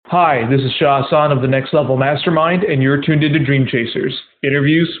Hi, this is Shah Hassan of the Next Level Mastermind, and you're tuned into Dream Chasers,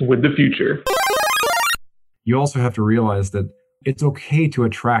 interviews with the future. You also have to realize that it's okay to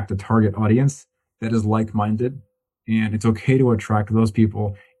attract a target audience that is like-minded, and it's okay to attract those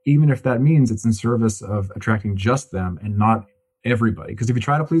people, even if that means it's in service of attracting just them and not everybody. Because if you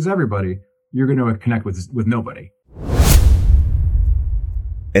try to please everybody, you're going to connect with nobody.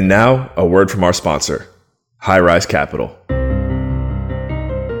 And now, a word from our sponsor, High Rise Capital.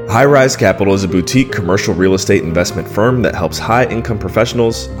 High Rise Capital is a boutique commercial real estate investment firm that helps high-income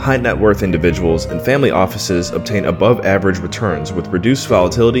professionals, high-net-worth individuals, and family offices obtain above-average returns with reduced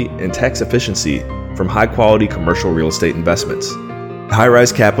volatility and tax efficiency from high-quality commercial real estate investments. High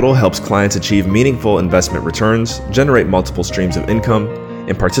Rise Capital helps clients achieve meaningful investment returns, generate multiple streams of income,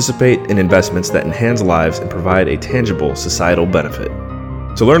 and participate in investments that enhance lives and provide a tangible societal benefit.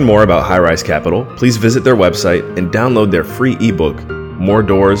 To learn more about High Rise Capital, please visit their website and download their free ebook, More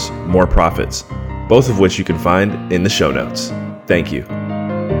Doors, More Profits, both of which you can find in the show notes. Thank you.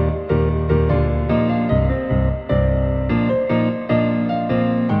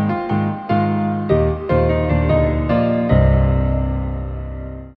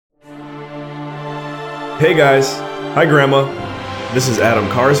 Hey guys, hi Grandma. This is Adam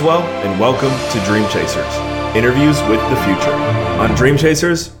Carswell, and welcome to Dream Chasers, interviews with the future. On Dream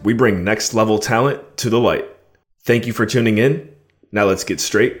Chasers, we bring next level talent to the light. Thank you for tuning in. Now let's get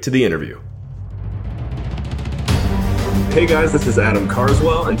straight to the interview. Hey guys, this is Adam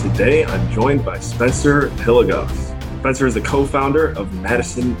Carswell, and today I'm joined by Spencer Hilligoss. Spencer is the co-founder of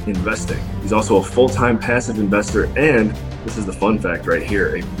Madison Investing. He's also a full-time passive investor, and this is the fun fact right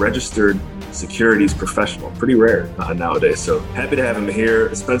here, a registered securities professional. Pretty rare nowadays, so happy to have him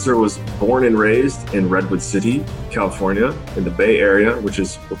here. Spencer was born and raised in Redwood City, California, in the Bay Area, which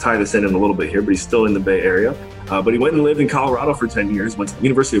is, we'll tie this in a little bit here, but he's still in the Bay Area. But he went and lived in Colorado for 10 years, went to the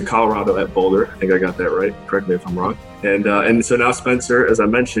University of Colorado at Boulder. I think I got that right. Correct me if I'm wrong. And so now Spencer, as I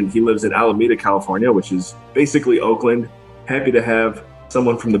mentioned, he lives in Alameda, California, which is basically Oakland. Happy to have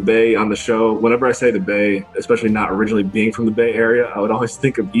someone from the Bay on the show. Whenever I say the Bay, especially not originally being from the Bay Area, I would always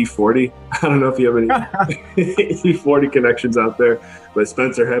think of E40. I don't know if you have any E40 connections out there, but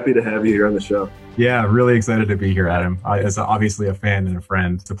Spencer, happy to have you here on the show. Yeah, really excited to be here, Adam. As obviously a fan and a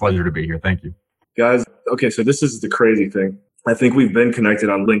friend, it's a pleasure to be here. Thank you. Guys, okay, so this is the crazy thing. I think we've been connected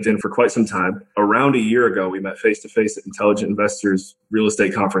on LinkedIn for quite some time. Around a year ago, we met face-to-face at Intelligent Investors Real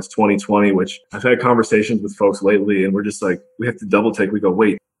Estate Conference 2020, which I've had conversations with folks lately, and we're just like, we have to double take. We go,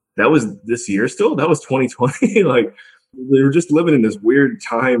 wait, that was this year still? That was 2020? Like, we were just living in this weird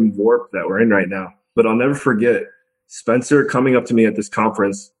time warp that we're in right now. But I'll never forget Spencer coming up to me at this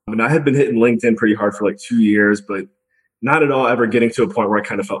conference. I mean, I had been hitting LinkedIn pretty hard for like 2 years, but not at all ever getting to a point where I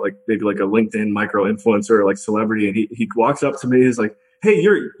kind of felt like maybe like a LinkedIn micro influencer or like celebrity. And he walks up to me, he's like, hey,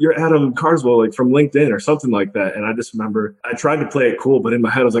 you're Adam Carswell, like from LinkedIn or something like that. And I just remember I tried to play it cool, but in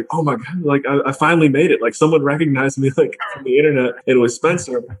my head I was like, oh my God, like I finally made it. Like someone recognized me like from the internet. It was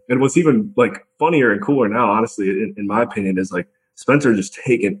Spencer. And what's even like funnier and cooler now, honestly, in my opinion, is like Spencer just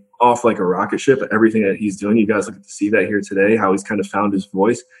taking off like a rocket ship at everything that he's doing. You guys get to see that here today, how he's kind of found his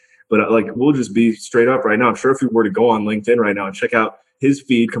voice. But like, we'll just be straight up right now. I'm sure if we were to go on LinkedIn right now and check out his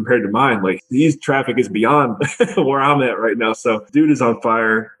feed compared to mine, like his traffic is beyond where I'm at right now. So dude is on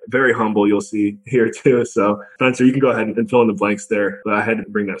fire, very humble. You'll see here too. So Spencer, you can go ahead and fill in the blanks there, but I had to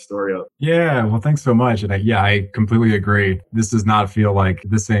bring that story up. Yeah. Well, thanks so much. And I completely agree. This does not feel like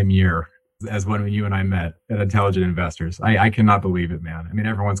the same year as when you and I met at Intelligent Investors. I cannot believe it, man. I mean,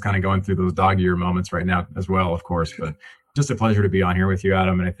 everyone's kind of going through those dog year moments right now as well, of course, but just a pleasure to be on here with you,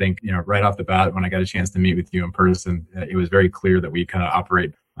 Adam. And I think, right off the bat, when I got a chance to meet with you in person, it was very clear that we kind of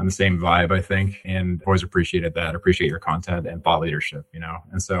operate on the same vibe, I think, and always appreciated that. Appreciate your content and thought leadership,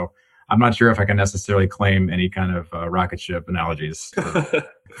 And so I'm not sure if I can necessarily claim any kind of rocket ship analogies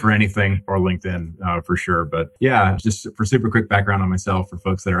for anything or LinkedIn for sure. But yeah, just for super quick background on myself for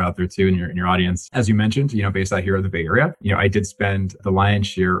folks that are out there too in your audience. As you mentioned, based out here in the Bay Area, I did spend the lion's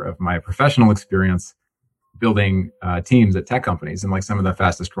share of my professional experience building teams at tech companies and like some of the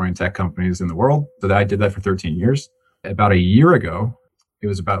fastest growing tech companies in the world. So I did that for 13 years. About a year ago, it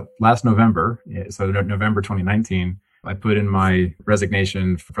was about last November. So November 2019, I put in my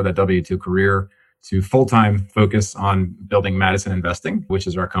resignation for that W-2 career to full-time focus on building Madison Investing, which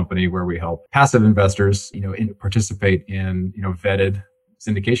is our company where we help passive investors, participate in, vetted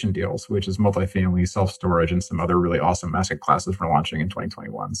syndication deals, which is multifamily, self-storage, and some other really awesome asset classes we're launching in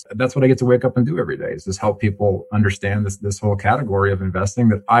 2021. So that's what I get to wake up and do every day, is just help people understand this whole category of investing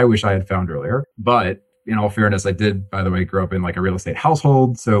that I wish I had found earlier. But in all fairness, I did, by the way, grow up in like a real estate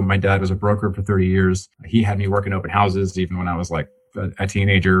household. So my dad was a broker for 30 years. He had me working open houses even when I was like a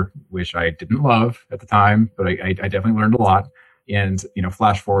teenager, which I didn't love at the time, but I definitely learned a lot. And,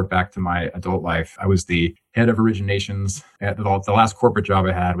 flash forward back to my adult life, I was the head of originations. The last corporate job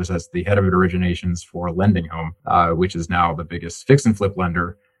I had was as the head of originations for Lending Home, which is now the biggest fix and flip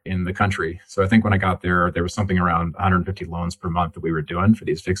lender in the country. So I think when I got there, there was something around 150 loans per month that we were doing for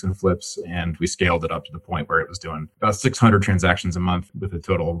these fix and flips. And we scaled it up to the point where it was doing about 600 transactions a month with a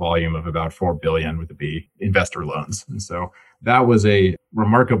total volume of about 4 billion with the B investor loans. And so that was a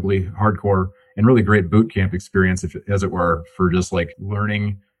remarkably hardcore and really great boot camp experience, as it were, for just like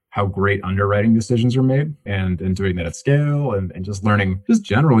learning how great underwriting decisions are made and doing that at scale and just learning just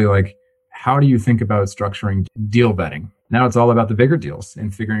generally like, how do you think about structuring deal vetting? Now it's all about the bigger deals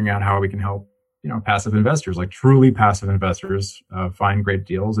and figuring out how we can help, passive investors, like truly passive investors, find great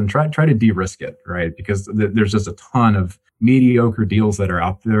deals and try to de-risk it, right? Because there's just a ton of mediocre deals that are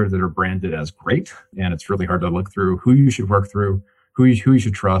out there that are branded as great. And it's really hard to look through who you should work through, who you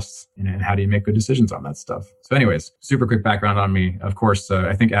should trust, and how do you make good decisions on that stuff. So anyways, super quick background on me. Of course,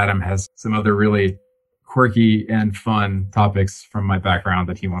 I think Adam has some other really quirky and fun topics from my background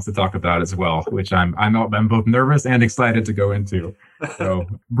that he wants to talk about as well, which I'm both nervous and excited to go into. So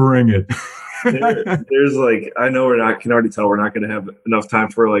bring it. There's I know can already tell we're not going to have enough time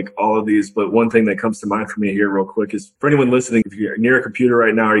for all of these, but one thing that comes to mind for me here real quick is for anyone listening, if you're near a computer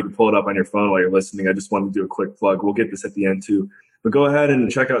right now or you can pull it up on your phone while you're listening, I just wanted to do a quick plug. We'll get this at the end too. But go ahead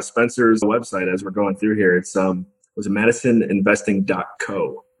and check out Spencer's website as we're going through here. It's was it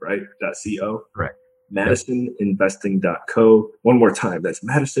MadisonInvesting.co, right? .co. Correct. MadisonInvesting.co. One more time. That's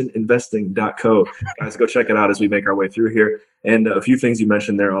MadisonInvesting.co. Guys, go check it out as we make our way through here. And a few things you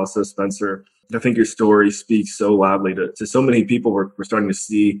mentioned there also, Spencer. I think your story speaks so loudly to so many people we're starting to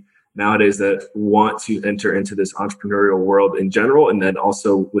see nowadays that want to enter into this entrepreneurial world in general, and then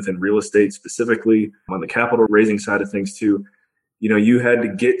also within real estate specifically on the capital raising side of things too. You had to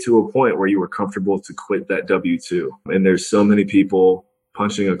get to a point where you were comfortable to quit that W-2. And there's so many people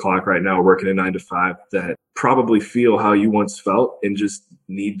punching a clock right now, working a 9 to 5 that probably feel how you once felt and just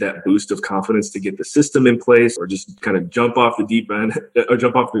need that boost of confidence to get the system in place or just kind of jump off the deep end or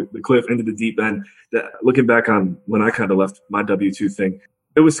jump off the cliff into the deep end. That looking back on when I kind of left my W-2 thing,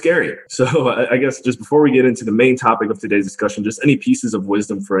 it was scary. So I guess just before we get into the main topic of today's discussion, just any pieces of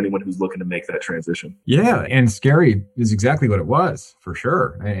wisdom for anyone who's looking to make that transition. Yeah. And scary is exactly what it was, for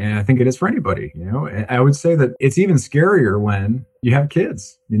sure. And I think it is for anybody. I would say that it's even scarier when you have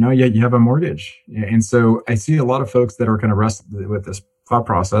kids, yet you have a mortgage. And so I see a lot of folks that are kind of wrestling with this thought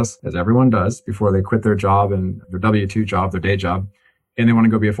process, as everyone does, before they quit their job and their W-2 job, their day job, and they want to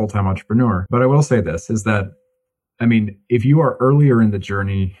go be a full-time entrepreneur. But I will say this is that, if you are earlier in the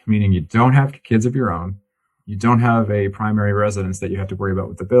journey, meaning you don't have kids of your own, you don't have a primary residence that you have to worry about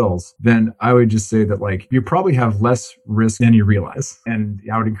with the bills, then I would just say that you probably have less risk than you realize. And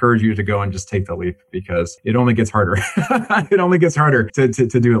I would encourage you to go and just take the leap because it only gets harder. It only gets harder to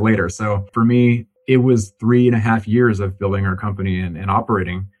do it later. So for me, it was 3.5 years of building our company and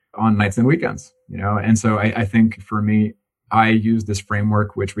operating on nights and weekends, And so I think for me, I use this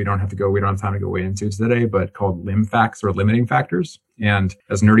framework, which we don't have time to go way into today, but called LIMFACTS or limiting factors. And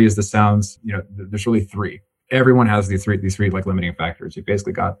as nerdy as this sounds, there's really 3. Everyone has these three limiting factors. You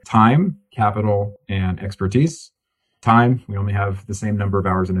basically got time, capital, and expertise. Time, we only have the same number of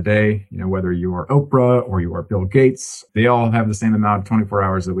hours in a day. Whether you are Oprah or you are Bill Gates, they all have the same amount of 24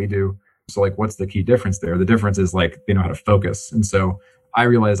 hours that we do. So what's the key difference there? The difference is they know how to focus. And so I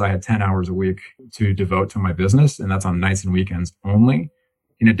realized I had 10 hours a week to devote to my business, and that's on nights and weekends only,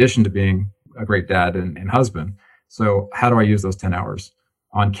 in addition to being a great dad and husband. So how do I use those 10 hours?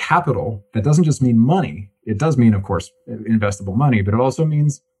 On capital, that doesn't just mean money. It does mean, of course, investable money, but it also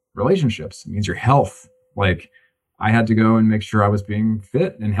means relationships. It means your health. I had to go and make sure I was being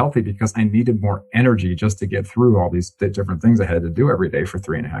fit and healthy because I needed more energy just to get through all these different things I had to do every day for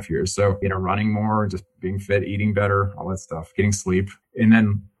 3.5 years. So, running more, just being fit, eating better, all that stuff, getting sleep. And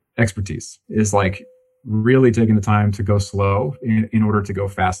then expertise is really taking the time to go slow in order to go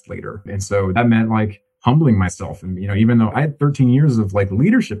fast later. And so that meant humbling myself. And, even though I had 13 years of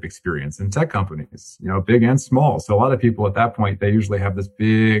leadership experience in tech companies, big and small. So a lot of people at that point, they usually have this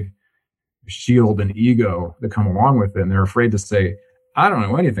big shield and ego that come along with it. And they're afraid to say, I don't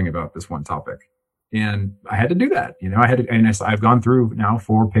know anything about this one topic. And I had to do that. I've gone through now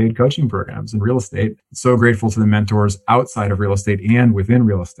 4 paid coaching programs in real estate. So grateful to the mentors outside of real estate and within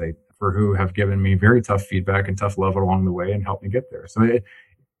real estate for who have given me very tough feedback and tough love along the way and helped me get there. So it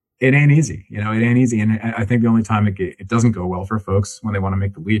ain't easy. It ain't easy. And I think the only time it doesn't go well for folks when they want to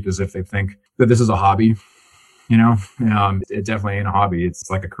make the leap is if they think that this is a hobby. It definitely ain't a hobby. It's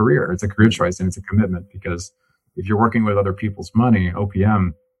like a career. It's a career choice and it's a commitment because if you're working with other people's money,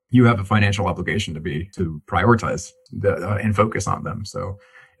 OPM, you have a financial obligation to prioritize and focus on them. So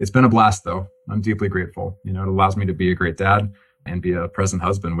it's been a blast, though. I'm deeply grateful. It allows me to be a great dad and be a present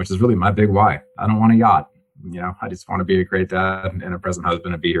husband, which is really my big why. I don't want a yacht. I just want to be a great dad and a present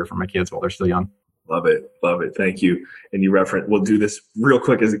husband and be here for my kids while they're still young. Love it. Love it. Thank you. And you referenced, we'll do this real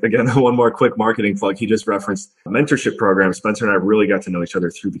quick as, again, one more quick marketing plug. He just referenced a mentorship program. Spencer and I really got to know each other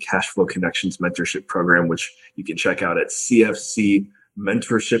through the Cash Flow Connections mentorship program, which you can check out at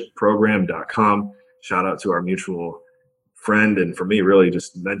cfcmentorshipprogram.com. Shout out to our mutual friend, and for me, really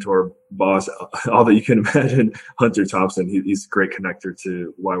just mentor, boss, all that you can imagine, Hunter Thompson. He's a great connector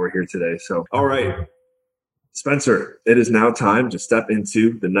to why we're here today. So, all right, Spencer, it is now time to step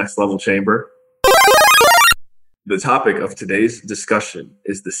into the next level chamber. The topic of today's discussion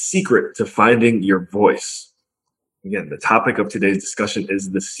is the secret to finding your voice. Again, the topic of today's discussion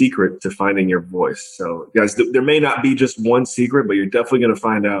is the secret to finding your voice. So, guys, there may not be just one secret, but you're definitely going to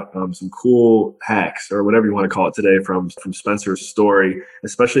find out some cool hacks or whatever you want to call it today from Spencer's story,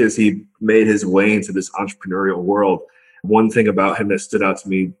 especially as he made his way into this entrepreneurial world. One thing about him that stood out to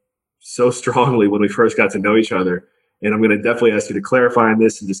me so strongly when we first got to know each other, and I'm going to definitely ask you to clarify on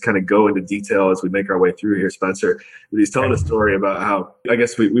this and just kind of go into detail as we make our way through here, Spencer. But he's telling a story about how, I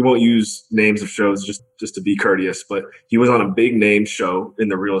guess we won't use names of shows just to be courteous, but he was on a big name show in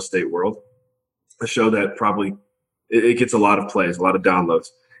the real estate world, a show that probably, it gets a lot of plays, a lot of downloads.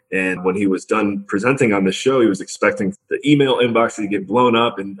 And when he was done presenting on the show, he was expecting the email inbox to get blown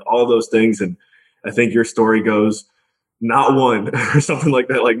up and all those things. And I think your story goes, not one or something like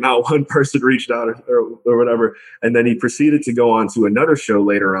that, like not one person reached out or whatever. And then he proceeded to go on to another show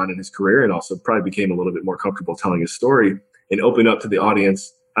later on in his career and also probably became a little bit more comfortable telling his story and opened up to the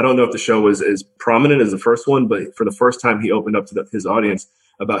audience. I don't know if the show was as prominent as the first one, but for the first time, he opened up to his audience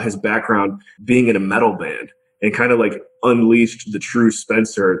about his background being in a metal band and kind of like unleashed the true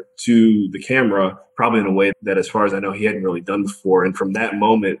Spencer to the camera, probably in a way that, as far as I know, he hadn't really done before. And from that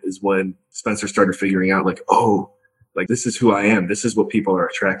moment is when Spencer started figuring out like, oh, like, this is who I am. This is what people are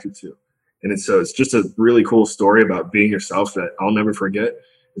attracted to. And so it's just a really cool story about being yourself that I'll never forget.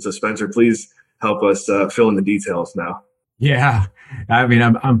 And so, Spencer, please help us fill in the details now. Yeah. I mean,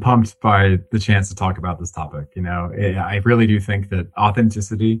 I'm pumped by the chance to talk about this topic. I really do think that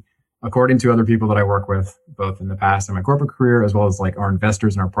authenticity, according to other people that I work with, both in the past in my corporate career, as well as like our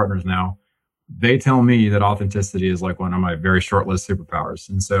investors and our partners now, they tell me that authenticity is like one of my very short list superpowers.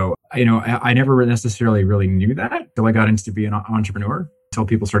 And so, I never necessarily really knew that until I got into being an entrepreneur, until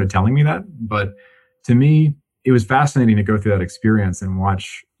people started telling me that. But to me, it was fascinating to go through that experience and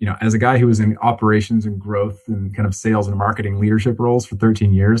watch, as a guy who was in operations and growth and kind of sales and marketing leadership roles for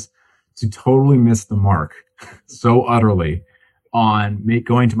 13 years, to totally miss the mark so utterly on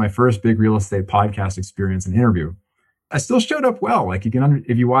going to my first big real estate podcast experience and interview. I still showed up well. Like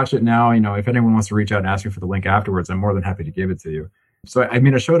if you watch it now, if anyone wants to reach out and ask me for the link afterwards, I'm more than happy to give it to you. So,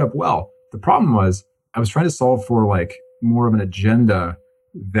 I showed up well. The problem was I was trying to solve for like more of an agenda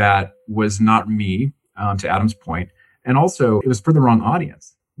that was not me, to Adam's point. And also it was for the wrong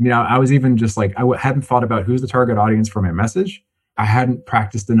audience. I was even just like, I hadn't thought about who's the target audience for my message. I hadn't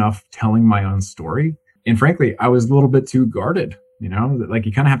practiced enough telling my own story. And frankly, I was a little bit too guarded. Like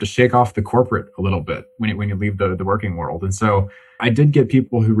you kind of have to shake off the corporate a little bit when you leave the working world. And so I did get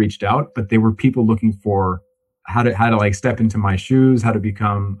people who reached out, but they were people looking for how to like step into my shoes, how to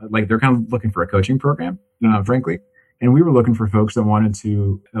become like, they're kind of looking for a coaching program, frankly. And we were looking for folks that wanted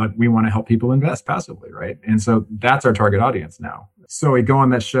to, we want to help people invest passively, right? And so that's our target audience now. So we go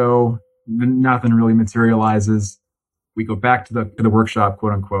on that show, nothing really materializes. We go back to the workshop,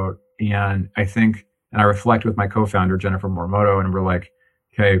 quote unquote. And I reflect with my co-founder, Jennifer Morimoto, and we're like,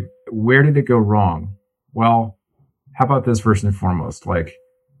 okay, where did it go wrong? Well, how about this first and foremost? Like,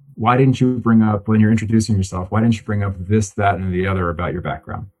 why didn't you bring up, when you're introducing yourself, why didn't you bring up this, that, and the other about your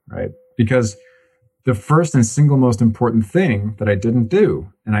background, right? Because the first and single most important thing that I didn't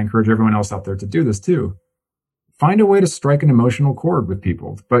do, and I encourage everyone else out there to do this too, find a way to strike an emotional chord with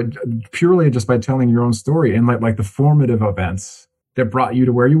people, but purely just by telling your own story and like the formative events that brought you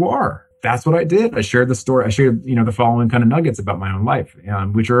to where you are. That's what I did. I shared the story. I shared, the following kind of nuggets about my own life,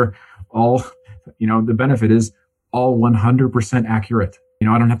 which are all, the benefit is all 100% accurate.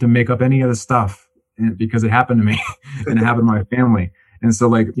 I don't have to make up any of this stuff because it happened to me and it happened to my family. And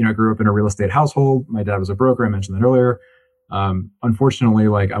so I grew up in a real estate household. My dad was a broker. I mentioned that earlier. Unfortunately,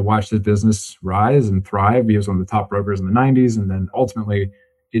 I watched his business rise and thrive. He was one of the top brokers in the 90s. And then ultimately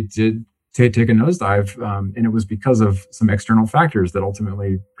it did take a nosedive. And it was because of some external factors that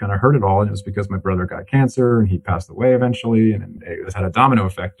ultimately kind of hurt it all. And it was because my brother got cancer and he passed away eventually. And it had a domino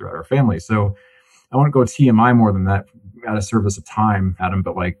effect throughout our family. So I won't go TMI more than that out of service of time, Adam,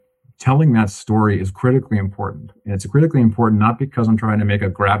 but like telling that story is critically important. And it's critically important not because I'm trying to make a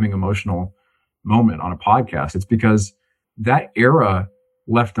grabbing emotional moment on a podcast. It's because that era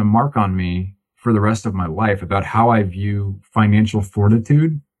left a mark on me for the rest of my life about how I view financial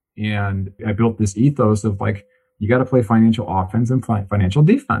fortitude. And I built this ethos of like, you got to play financial offense and financial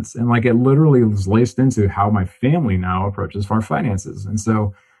defense. And like, it literally was laced into how my family now approaches our finances. And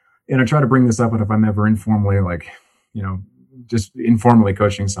so, and I try to bring this up if I'm ever informally, like, just informally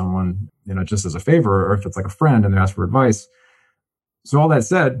coaching someone, just as a favor, or if it's like a friend and they ask for advice. So all that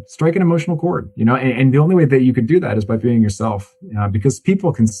said, strike an emotional chord, and the only way that you can do that is by being yourself, because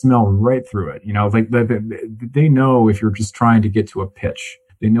people can smell right through it. Like they know if you're just trying to get to a pitch.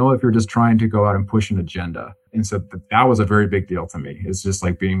 They know if you're just trying to go out and push an agenda. And so that was a very big deal to me. It's just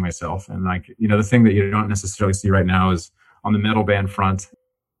like being myself. And like, the thing that you don't necessarily see right now is on the metal band front.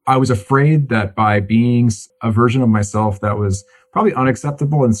 I was afraid that by being a version of myself that was probably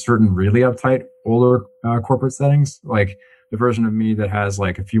unacceptable in certain really uptight, older corporate settings, like the version of me that has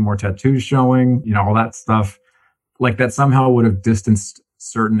like a few more tattoos showing, all that stuff, like that somehow would have distanced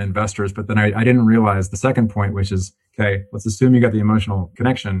certain investors. But then I didn't realize the second point, which is, okay, let's assume you got the emotional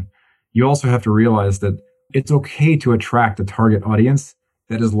connection. You also have to realize that it's okay to attract a target audience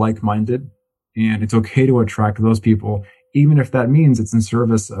that is like-minded. And it's okay to attract those people, even if that means it's in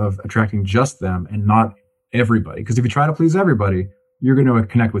service of attracting just them and not everybody. Because if you try to please everybody, you're going to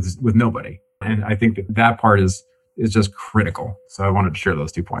connect with nobody. And I think that part is just critical. So I wanted to share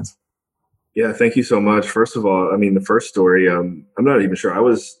those 2 points. Yeah, thank you so much. First of all, the first story, I'm not even sure I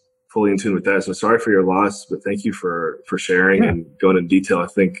was fully in tune with that. So sorry for your loss, but thank you for sharing and going into detail. I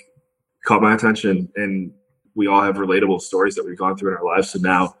think caught my attention, and we all have relatable stories that we've gone through in our lives. So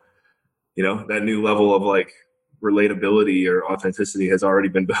now, that new level of like relatability or authenticity has already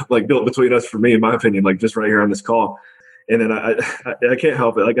been built between us, for me, in my opinion, like just right here on this call. And then I can't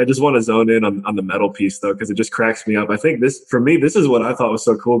help it. Like, I just want to zone in on the metal piece though, because it just cracks me up. I think this is what I thought was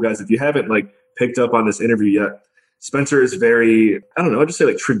so cool, guys. If you haven't like picked up on this interview yet, Spencer is very, I don't know, I'd just say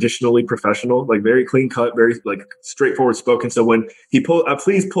like traditionally professional, like very clean cut, very like straightforward spoken. So when he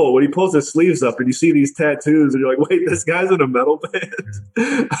when he pulls his sleeves up and you see these tattoos and you're like, wait, this guy's in a metal band.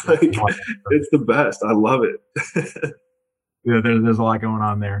 Like, it's the best. I love it. Yeah, there's a lot going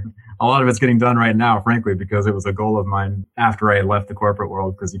on there. A lot of it's getting done right now, frankly, because it was a goal of mine after I left the corporate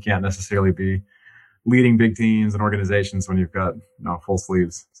world, because you can't necessarily be leading big teams and organizations when you've got full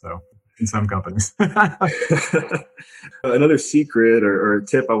sleeves. So in some companies. Another secret or a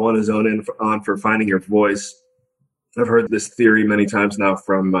tip I want to zone in on for finding your voice. I've heard this theory many times now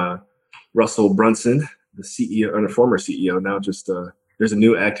from Russell Brunson, the CEO and a former CEO. Now just there's a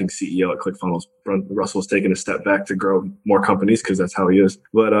new acting CEO at ClickFunnels. Russell's taken a step back to grow more companies because that's how he is.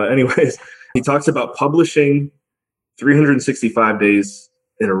 But anyways, he talks about publishing 365 days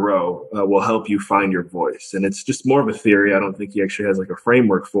in a row will help you find your voice. And it's just more of a theory. I don't think he actually has like a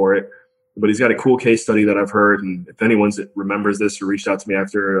framework for it. But he's got a cool case study that I've heard. And if anyone remembers this or reached out to me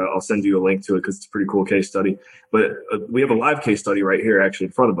after, I'll send you a link to it because it's a pretty cool case study. But we have a live case study right here actually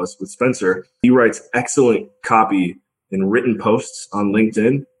in front of us with Spencer. He writes excellent copy in written posts on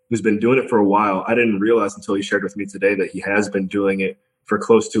LinkedIn, who's been doing it for a while. I didn't realize until he shared with me today that he has been doing it for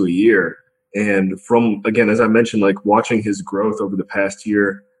close to a year. And from, again, as I mentioned, like watching his growth over the past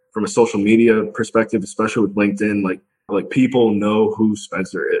year from a social media perspective, especially with LinkedIn, like people know who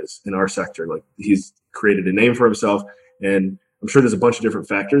Spencer is in our sector. Like he's created a name for himself. And I'm sure there's a bunch of different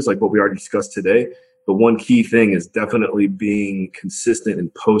factors like what we already discussed today. But one key thing is definitely being consistent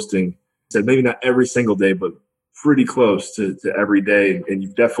in posting. So maybe not every single day, but pretty close to every day. And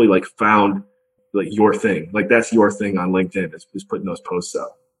you've definitely like found like your thing. Like that's your thing on LinkedIn is putting those posts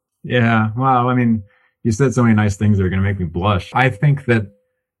up. Yeah. Wow. I mean, you said so many nice things that are going to make me blush. I think that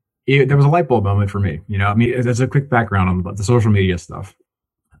there was a light bulb moment for me. As a quick background on the social media stuff,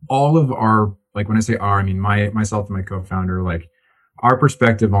 all of our, like when I say our, I mean myself and my co-founder, like our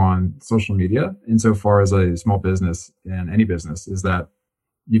perspective on social media insofar as a small business and any business is that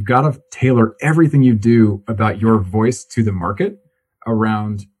you've got to tailor everything you do about your voice to the market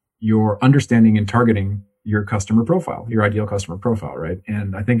around your understanding and targeting your customer profile, your ideal customer profile, right?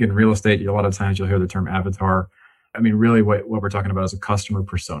 And I think in real estate, a lot of times you'll hear the term avatar. I mean, really what we're talking about is a customer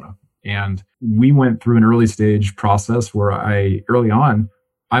persona. And we went through an early stage process where early on,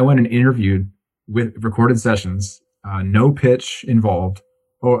 I went and interviewed with recorded sessions, no pitch involved,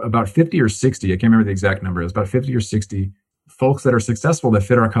 about 50 or 60, I can't remember the exact number, it was about 50 or 60 folks that are successful that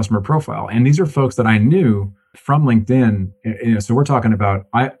fit our customer profile. And these are folks that I knew from LinkedIn. So we're talking about,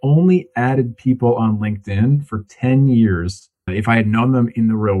 I only added people on LinkedIn for 10 years if I had known them in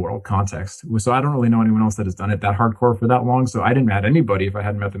the real world context. So I don't really know anyone else that has done it that hardcore for that long. So I didn't met anybody if I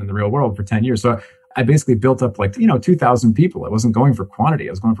hadn't met them in the real world for 10 years. So I basically built up 2,000 people. I wasn't going for quantity.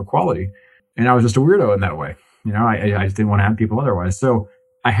 I was going for quality. And I was just a weirdo in that way. I just didn't want to have people otherwise. So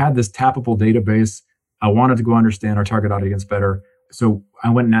I had this tappable database. I wanted to go understand our target audience better. So I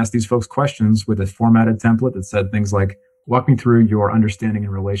went and asked these folks questions with a formatted template that said things like, walk me through your understanding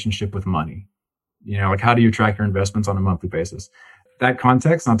and relationship with money. How do you track your investments on a monthly basis? That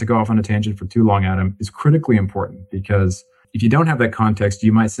context, not to go off on a tangent for too long, Adam, is critically important, because if you don't have that context,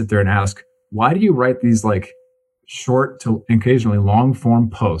 you might sit there and ask, why do you write these short to occasionally long form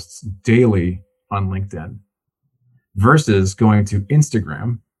posts daily on LinkedIn versus going to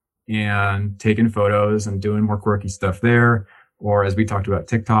Instagram and taking photos and doing more quirky stuff there? Or as we talked about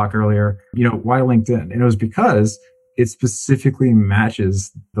TikTok earlier, why LinkedIn? And it was because it specifically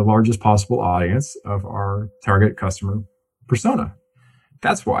matches the largest possible audience of our target customer persona.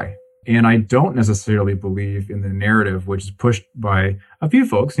 That's why. And I don't necessarily believe in the narrative, which is pushed by a few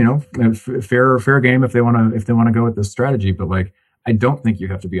folks, fair game if they want to go with this strategy. But I don't think you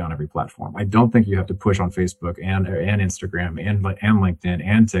have to be on every platform. I don't think you have to push on Facebook and Instagram and LinkedIn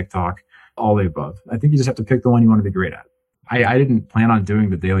and TikTok, all the above. I think you just have to pick the one you want to be great at. I didn't plan on doing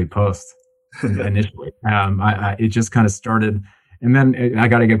the daily post initially. It just kind of started, and then I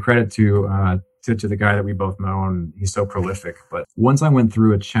got to give credit to the guy that we both know, and he's so prolific. But once I went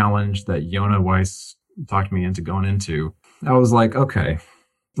through a challenge that Yona Weiss talked me into going into, I was like, okay,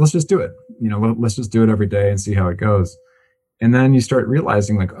 let's just do it. Let's just do it every day and see how it goes. And then you start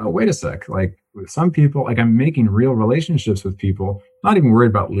realizing oh, wait a sec. With some people, I'm making real relationships with people, not even worried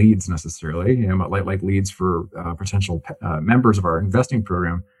about leads necessarily, but like leads for potential members of our investing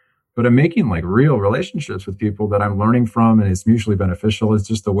program. But I'm making real relationships with people that I'm learning from, and it's mutually beneficial. It's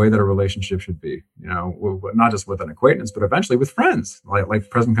just the way that a relationship should be, not just with an acquaintance, but eventually with friends, like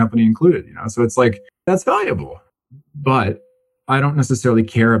present company included, So it's that's valuable. But I don't necessarily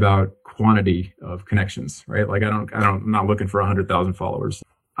care about quantity of connections, right? I'm not looking for 100,000 followers.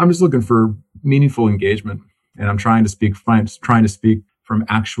 I'm just looking for meaningful engagement, and I'm trying to speak from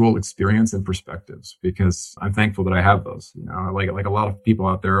actual experience and perspectives, because I'm thankful that I have those. A lot of people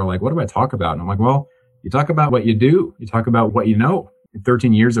out there are like, what do I talk about? And I'm like, well, you talk about what you do. You talk about what you know.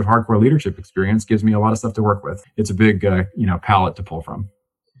 13 years of hardcore leadership experience gives me a lot of stuff to work with. It's a big, palette to pull from.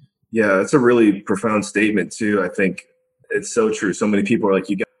 Yeah, that's a really profound statement too. I think it's so true. So many people are like,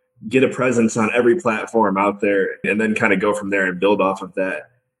 you got to get a presence on every platform out there and then kind of go from there and build off of that.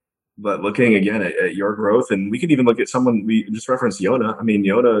 But looking again at your growth, and we could even look at someone, we just referenced Yona.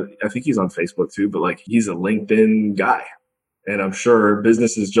 Yona, I think he's on Facebook too, but he's a LinkedIn guy. And I'm sure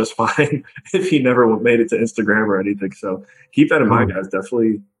business is just fine if he never made it to Instagram or anything. So keep that in mind, guys.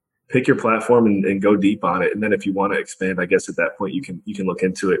 Definitely pick your platform and go deep on it. And then if you want to expand, I guess at that point you can look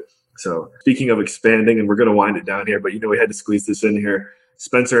into it. So speaking of expanding, and we're going to wind it down here, but we had to squeeze this in here.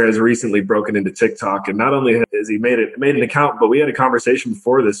 Spencer has recently broken into TikTok, and not only has he made an account, but we had a conversation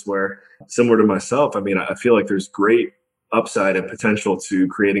before this where, similar to myself, I feel like there's great upside and potential to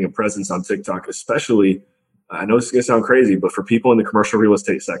creating a presence on TikTok, especially, I know this is going to sound crazy, but for people in the commercial real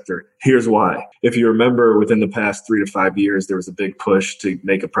estate sector. Here's why. If you remember, within the past 3 to 5 years, there was a big push to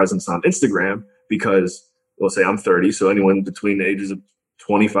make a presence on Instagram because, we'll say I'm 30, so anyone between the ages of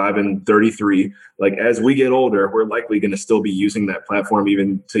 25 and 33, as we get older, we're likely going to still be using that platform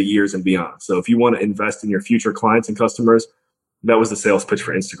even to years and beyond. So if you want to invest in your future clients and customers, that was the sales pitch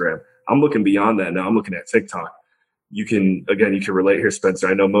for Instagram. I'm looking beyond that now. I'm looking at TikTok. You can relate here, Spencer.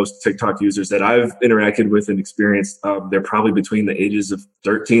 I know most TikTok users that I've interacted with and experienced, they're probably between the ages of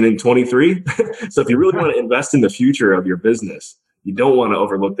 13 and 23. So if you really want to invest in the future of your business, you don't want to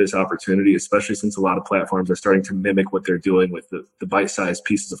overlook this opportunity, especially since a lot of platforms are starting to mimic what they're doing with the bite-sized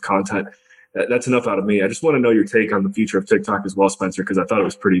pieces of content. That's enough out of me. I just want to know your take on the future of TikTok as well, Spencer, because I thought it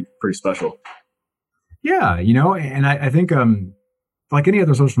was pretty special. Yeah, and I think like any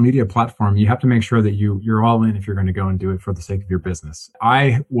other social media platform, you have to make sure that you're all in if you're going to go and do it for the sake of your business.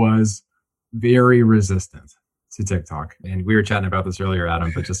 I was very resistant to TikTok, and we were chatting about this earlier,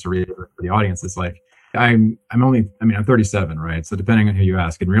 Adam, but just to read it for the audience, it's I'm 37, right? So depending on who you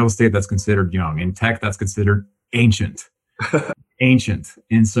ask, in real estate, that's considered young. In tech, that's considered ancient. Ancient.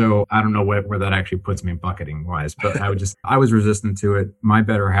 And so I don't know where that actually puts me bucketing wise, but I was resistant to it. My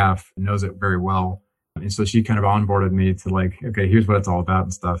better half knows it very well. And so she kind of onboarded me to okay, here's what it's all about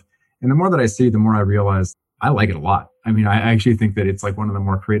and stuff. And the more that I see, the more I realize I like it a lot. I actually think that it's one of the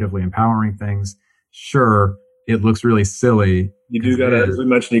more creatively empowering things. Sure, it looks really silly. You do got to, as we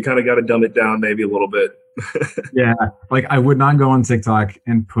mentioned, you kind of got to dumb it down maybe a little bit. Yeah. I would not go on TikTok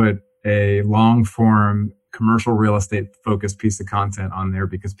and put a long form commercial real estate focused piece of content on there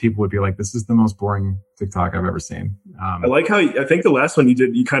because people would be like, this is the most boring TikTok I've ever seen. I like how I think the last one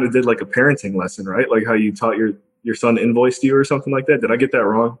you kind of did like a parenting lesson, right? Like how you taught your son invoiced you or something like that. Did I get that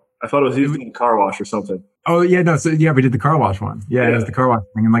wrong? I thought it was using the car wash or something. Oh yeah, no. So yeah, we did the car wash one. Yeah, it was the car wash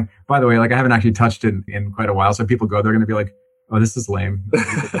thing. And like, by the way, like I haven't actually touched it in quite a while. So people go, they're going to be like, oh, this is lame.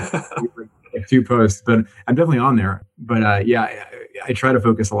 Like 2 posts, but I'm definitely on there. But I try to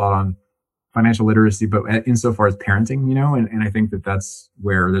focus a lot on financial literacy, but insofar as parenting, and I think that's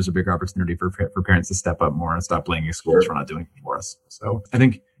where there's a big opportunity for parents to step up more and stop blaming schools for not doing it for us. So I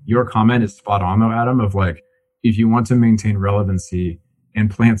think your comment is spot on though, Adam, of like, if you want to maintain relevancy and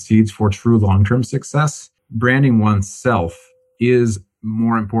plant seeds for true long-term success, branding oneself is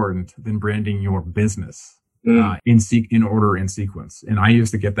more important than branding your business in order and sequence. And I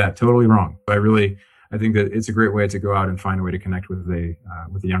used to get that totally wrong. I think that it's a great way to go out and find a way to connect with a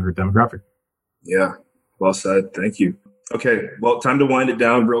younger demographic. Yeah, well said. Thank you. Okay, well, time to wind it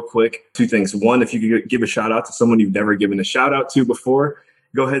down real quick. 2 things. One, if you could give a shout out to someone you've never given a shout out to before,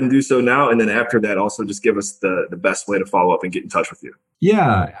 go ahead and do so now. And then after that, also just give us the best way to follow up and get in touch with you.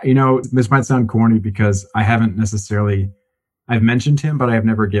 Yeah, this might sound corny because I haven't necessarily, I've mentioned him, but I have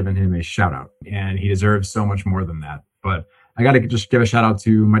never given him a shout out. And he deserves so much more than that. But I got to just give a shout out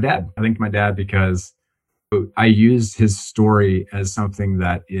to my dad. I think my dad, because I used his story as something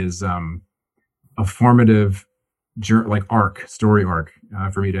that is a formative story arc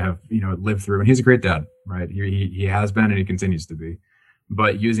for me to have, lived through. And he's a great dad, right? He has been and he continues to be.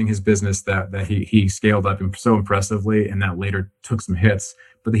 But using his business that he scaled up so impressively and that later took some hits.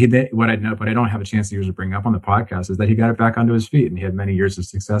 But what I don't have a chance to usually bring up on the podcast is that he got it back onto his feet and he had many years of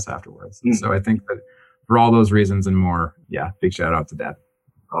success afterwards. So I think that for all those reasons and more, big shout out to Dad.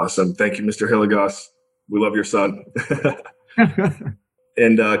 Awesome. Thank you, Mr. Hilligoss. We love your son.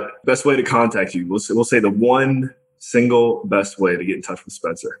 And best way to contact you, we'll say the one single best way to get in touch with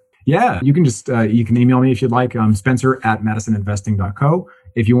Spencer. Yeah, you can just you can email me if you'd like, Spencer@madisoninvesting.co.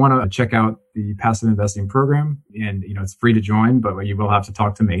 If you want to check out the passive investing program, and it's free to join, but you will have to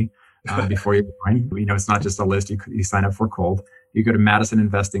talk to me before you join. It's not just a list you sign up for cold. You go to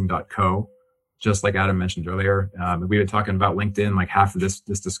madisoninvesting.co, just like Adam mentioned earlier. We were talking about LinkedIn like half of this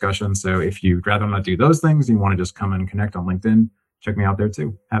discussion. So if you'd rather not do those things, and you want to just come and connect on LinkedIn, check me out there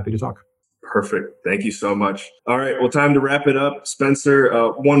too. Happy to talk. Perfect. Thank you so much. All right. Well, time to wrap it up. Spencer,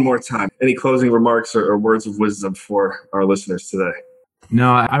 one more time. Any closing remarks or words of wisdom for our listeners today?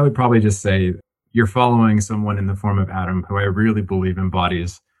 No, I would probably just say you're following someone in the form of Adam, who I really believe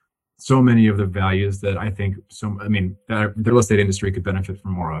embodies so many of the values that I think that the real estate industry could benefit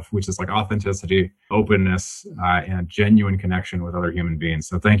from more of, which is like authenticity, openness, and genuine connection with other human beings.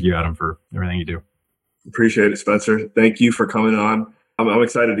 So thank you, Adam, for everything you do. Appreciate it, Spencer. Thank you for coming on. I'm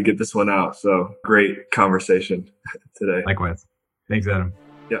excited to get this one out. So great conversation today. Likewise. Thanks, Adam.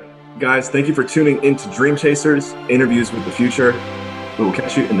 Yeah. Guys, thank you for tuning into Dream Chasers, Interviews with the Future. We will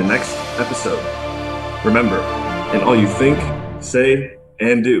catch you in the next episode. Remember, in all you think, say,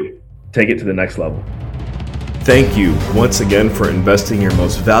 and do, take it to the next level. Thank you once again for investing your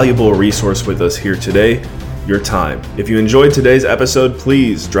most valuable resource with us here today, your time. If you enjoyed today's episode,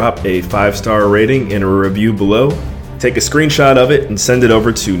 please drop a 5-star rating and a review below. Take a screenshot of it and send it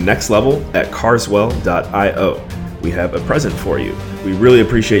over to nextlevel@carswell.io. We have a present for you. We really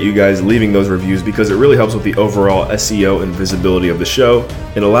appreciate you guys leaving those reviews because it really helps with the overall SEO and visibility of the show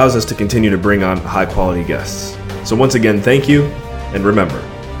and allows us to continue to bring on high quality guests. So once again, thank you. And remember,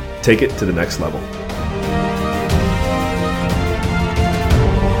 take it to the next level.